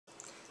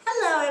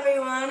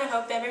everyone. I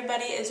hope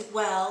everybody is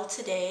well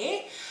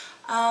today.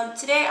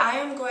 Today I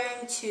am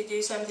going to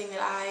do something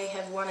that I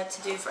have wanted to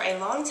do for a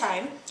long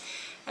time,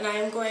 and I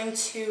am going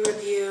to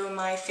review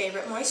my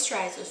favorite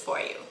moisturizers for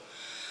you.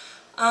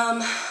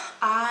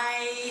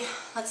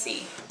 Let's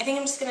see, I think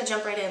I'm just going to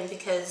jump right in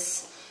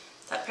because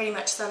that pretty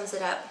much sums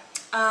it up.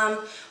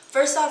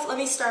 First off, let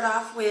me start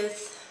off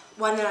with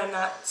one that I'm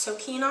not so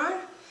keen on.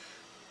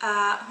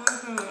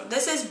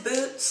 This is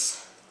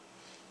Boots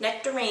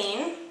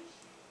Nectarine.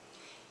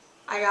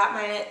 I got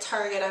mine at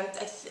Target.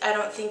 I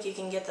don't think you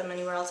can get them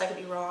anywhere else. I could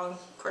be wrong.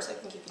 Of course, I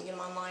think you can get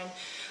them online.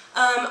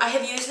 I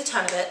have used a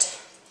ton of it,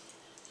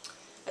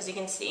 as you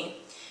can see.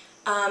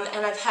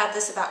 And I've had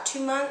this about 2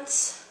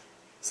 months.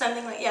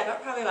 Something like, yeah,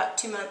 probably about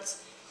 2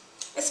 months.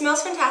 It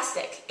smells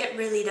fantastic. It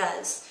really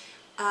does.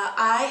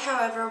 I,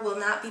 however, will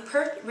not be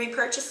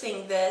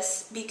repurchasing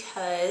this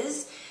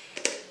because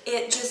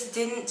it just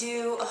didn't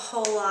do a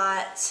whole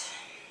lot.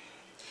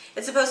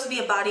 It's supposed to be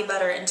a body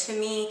butter, and to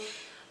me,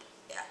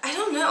 I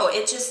don't know,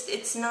 it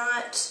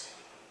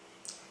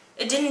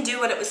didn't do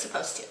what it was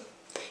supposed to.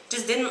 It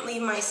just didn't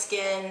leave my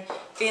skin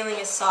feeling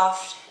as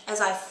soft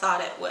as I thought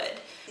it would.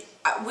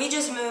 We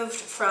just moved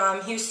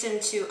from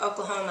Houston to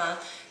Oklahoma,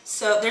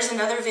 so there's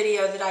another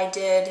video that I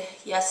did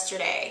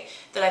yesterday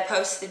that I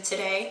posted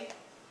today,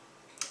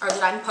 or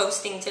that I'm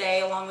posting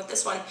today along with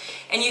this one,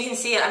 and you can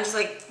see it. I'm just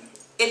like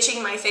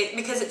itching my face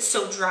because it's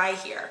so dry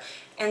here,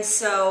 and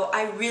so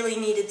I really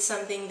needed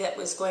something that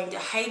was going to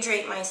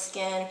hydrate my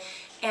skin.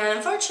 And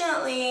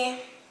unfortunately,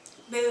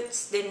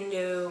 Boots didn't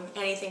do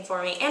anything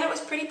for me, and it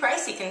was pretty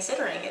pricey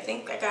considering. I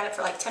think I got it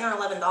for like $10 or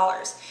 $11.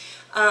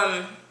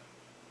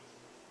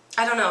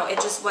 I don't know,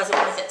 it just wasn't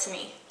worth it to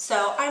me.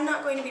 So I'm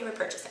not going to be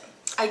repurchasing.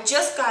 I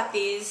just got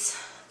these.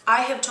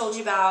 I have told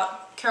you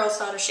about Carol's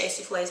Daughter Shea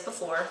Soufflés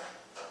before.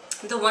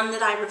 The one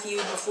that I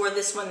reviewed before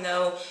this one,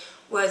 though,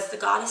 was the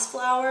Goddess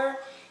Flower,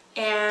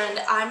 and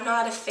I'm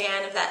not a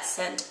fan of that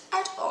scent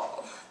at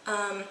all.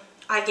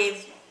 I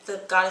gave the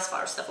Goddess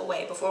Flower stuff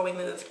away before we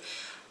moved.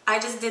 I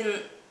just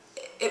didn't,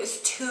 it was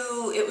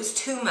too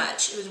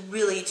much. It was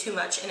really too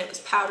much, and it was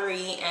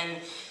powdery and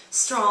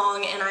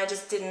strong, and I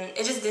didn't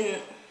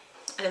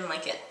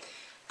like it.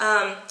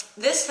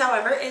 This,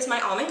 however, is my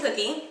almond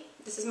cookie.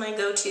 This is my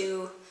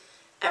go-to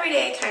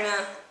everyday kind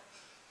of.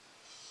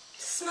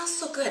 It smells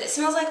so good. It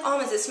smells like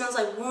almonds. It smells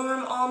like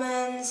warm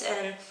almonds,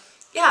 and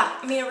yeah,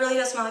 I mean, it really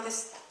does smell like a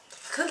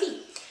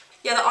cookie.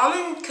 Yeah, the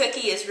almond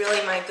cookie is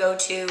really my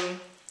go-to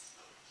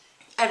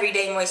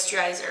everyday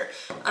moisturizer.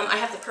 I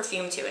have the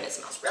perfume too, and it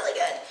smells really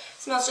good. It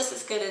smells just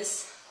as good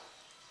as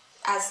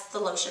the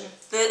lotion,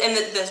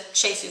 the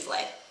Shea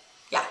Soufflé.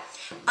 Yeah.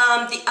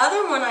 The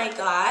other one I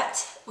got,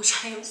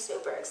 which I am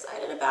super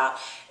excited about,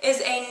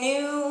 is a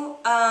new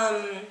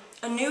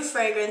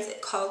fragrance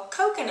called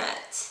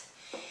Coconut.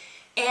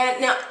 And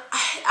now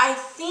I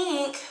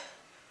think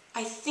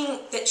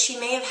that she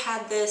may have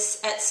had this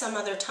at some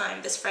other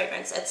time, this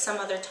fragrance at some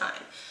other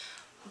time.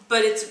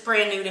 But it's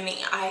brand new to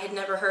me. I had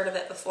never heard of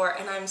it before,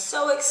 and I'm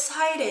so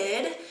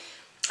excited.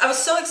 I was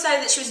so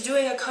excited that she was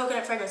doing a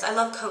coconut fragrance. I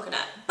love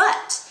coconut,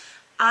 but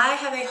I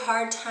have a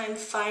hard time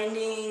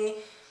finding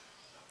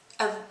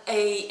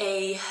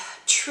a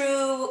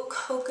true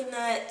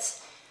coconut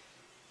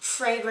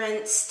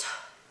fragranced,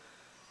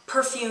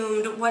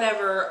 perfumed,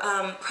 whatever,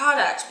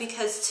 product,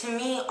 because to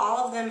me,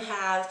 all of them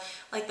have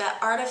like that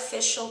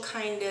artificial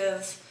kind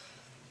of,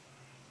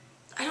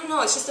 I don't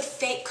know, it's just a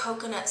fake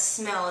coconut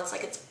smell. It's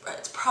like it's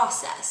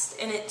processed,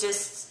 and it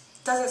just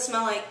doesn't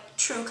smell like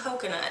true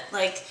coconut,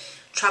 like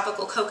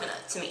tropical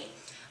coconut to me.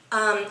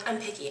 I'm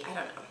picky, I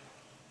don't know.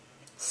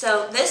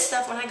 So this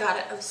stuff, when I got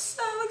it, I was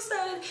so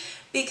excited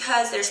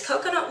because there's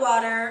coconut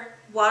water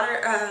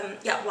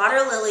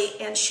lily,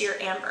 and sheer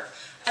amber.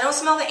 I don't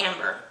smell the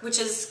amber, which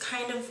is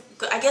kind of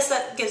good. I guess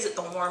that gives it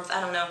the warmth, I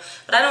don't know.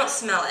 But I don't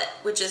smell it,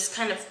 which is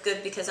kind of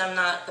good because I'm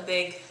not a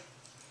big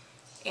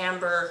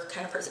amber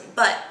kind of person.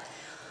 But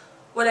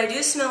what I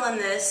do smell in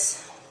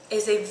this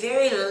is a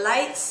very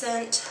light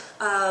scent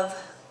of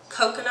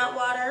coconut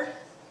water.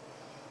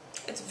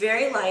 It's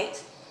very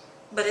light,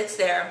 but it's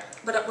there.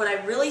 But what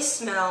I really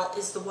smell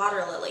is the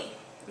water lily,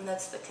 and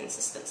that's the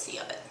consistency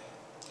of it.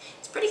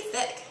 It's pretty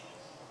thick.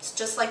 It's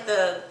just like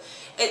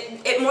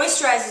it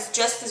moisturizes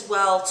just as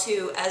well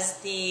too as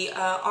the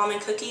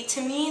almond cookie.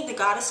 To me, the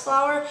Goddess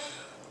Flower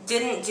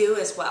didn't do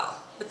as well,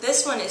 but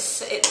this one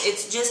is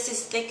it's just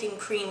as thick and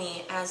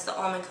creamy as the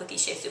almond cookie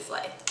Shea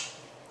Soufflé.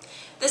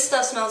 This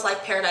stuff smells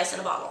like paradise in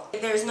a bottle.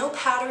 There's no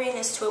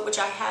powderiness to it, which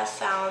I have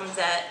found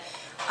that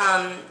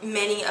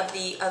many of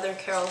the other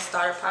Carol's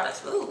Daughter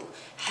products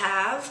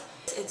have.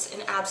 It's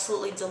an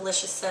absolutely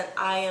delicious scent.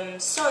 I am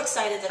so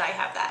excited that I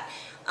have that.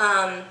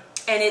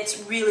 And it's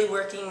really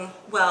working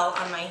well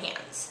on my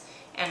hands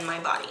and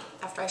my body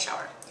after I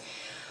shower.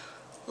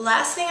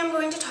 Last thing I'm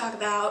going to talk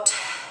about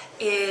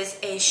is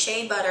a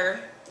shea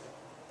butter.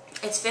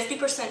 It's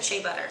 50%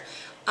 shea butter.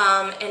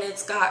 And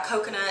it's got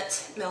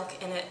coconut milk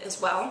in it as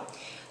well.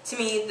 To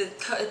me, it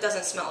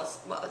doesn't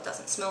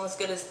smell as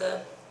good as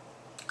the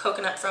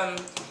coconut from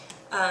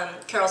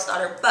Carol's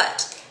Daughter,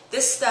 but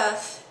this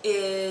stuff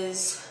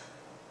is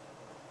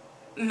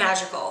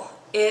magical.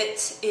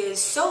 It is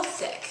so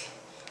thick.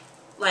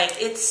 Like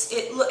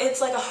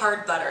it's like a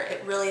hard butter.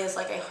 It really is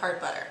like a hard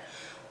butter.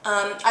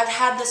 I've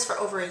had this for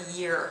over a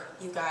year,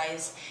 you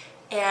guys,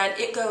 and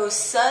it goes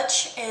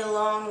such a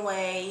long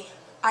way.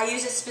 I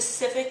use it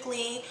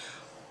specifically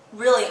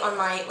really on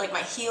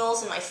my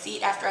heels and my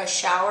feet after I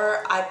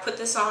shower. I put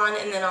this on,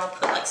 and then I'll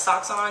put like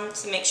socks on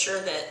to make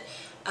sure that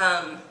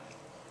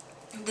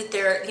that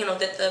they're, you know,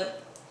 that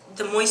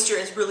the moisture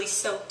is really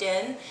soaked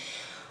in.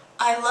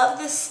 I love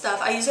this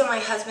stuff. I use it on my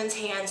husband's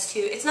hands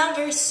too. It's not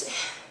very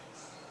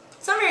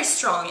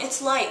strong.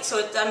 It's light,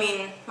 so I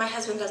mean, my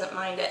husband doesn't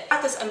mind it. I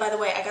got this, and by the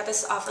way, I got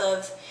this off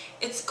of,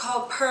 it's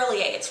called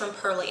Perlier. It's from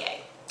Perlier.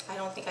 I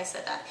don't think I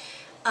said that.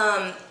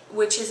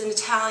 Which is an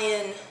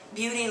Italian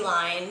beauty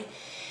line,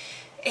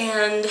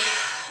 and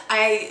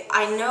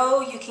I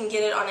know you can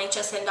get it on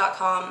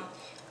hsn.com.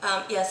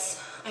 Yes,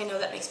 I know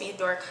that makes me a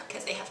dork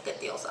because they have good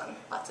deals on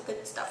lots of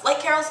good stuff. Like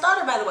Carol's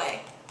Daughter, by the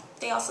way.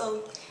 They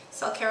also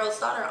sell Carol's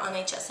Daughter on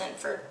HSN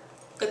for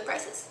good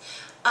prices.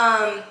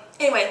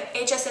 Anyway,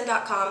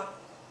 hsn.com,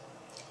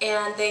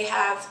 and they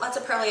have lots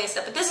of Perlier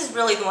stuff, but this is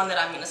really the one that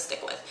I'm going to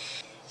stick with.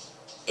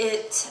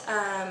 It's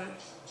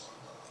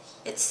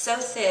so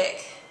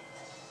thick.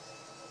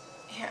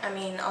 Here, I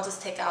mean, I'll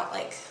just take out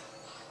like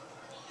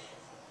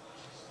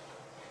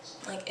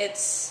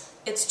it's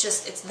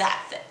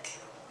that thick.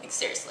 Like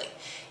seriously,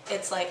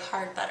 it's like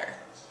hard butter,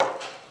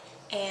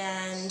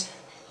 and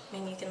I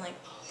mean, you can like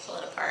pull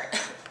it apart.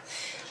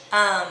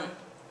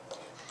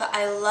 But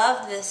I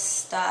love this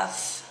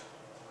stuff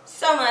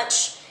so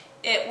much.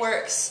 It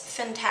works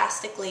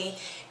fantastically.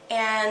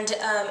 And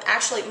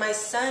actually, my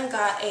son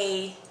got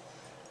a,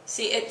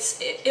 see,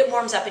 it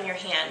warms up in your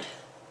hand.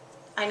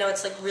 I know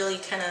it's like really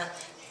kind of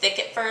thick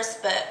at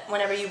first, but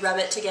whenever you rub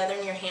it together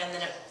in your hand,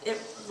 then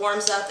it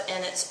warms up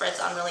and it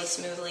spreads on really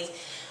smoothly.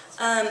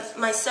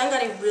 My son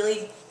got a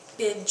really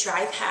big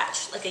dry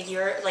patch like a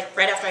year, like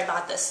right after I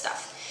bought this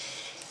stuff.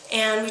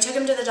 And we took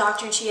him to the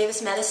doctor, and she gave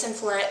us medicine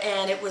for it,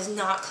 and it was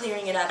not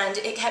clearing it up. And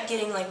it kept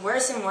getting like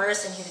worse and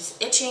worse, and he was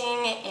itching,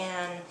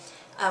 and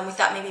we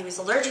thought maybe he was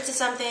allergic to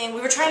something.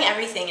 We were trying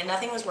everything, and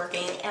nothing was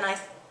working. And I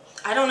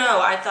don't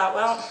know, I thought,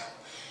 well,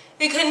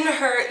 it couldn't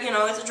hurt, you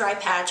know, it's a dry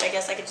patch. I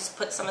guess I could just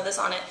put some of this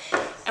on it.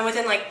 And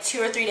within like 2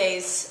 or 3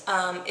 days,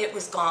 it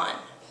was gone.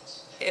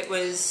 It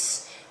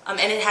was, and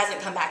it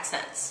hasn't come back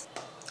since.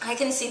 I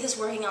can see this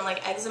working on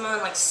like eczema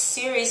and like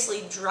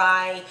seriously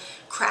dry,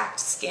 cracked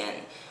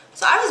skin.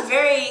 So I was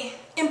very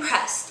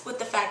impressed with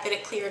the fact that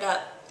it cleared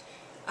up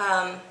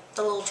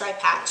the little dry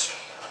patch.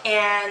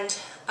 And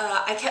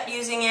I kept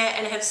using it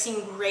and have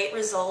seen great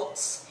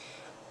results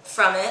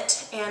from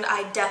it. And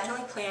I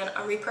definitely plan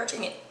on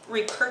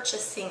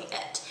repurchasing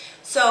it.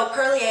 So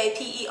Perlier,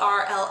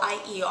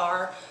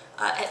 P-E-R-L-I-E-R,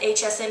 at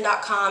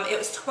hsn.com. It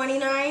was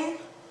 $29,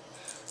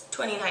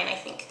 I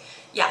think.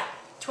 Yeah,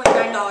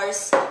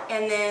 $29.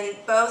 And then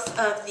both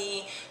of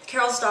the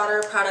Carol's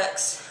Daughter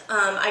products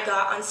I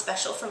got on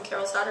special from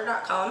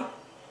carolsdaughter.com.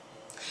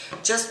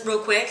 Just real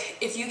quick,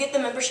 if you get the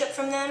membership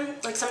from them,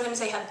 like sometimes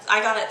they have,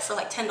 I got it for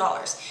like $10.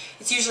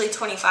 It's usually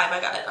 $25. I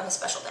got it on a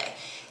special day.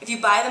 If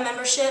you buy the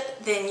membership,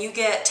 then you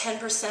get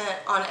 10%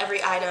 on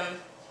every item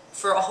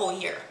for a whole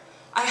year.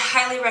 I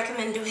highly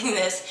recommend doing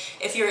this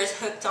if you're as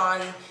hooked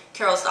on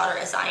Carol's Daughter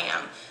as I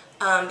am,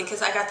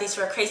 because I got these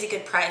for a crazy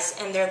good price,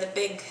 and they're the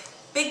big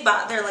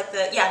they're like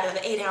the, yeah, they're the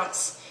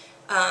 8-ounce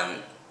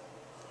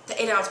the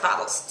 8-ounce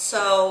bottles.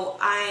 So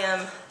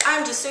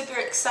I'm just super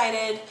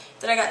excited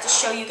that I got to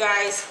show you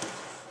guys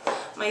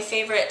my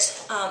favorite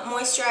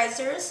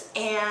moisturizers.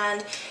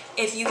 And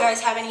if you guys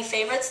have any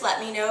favorites, let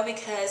me know,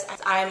 because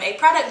I'm a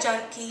product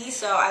junkie,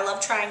 so I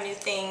love trying new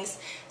things.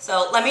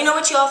 So let me know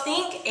what y'all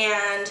think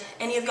and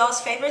any of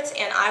y'all's favorites,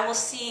 and I will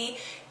see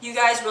you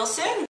guys real soon.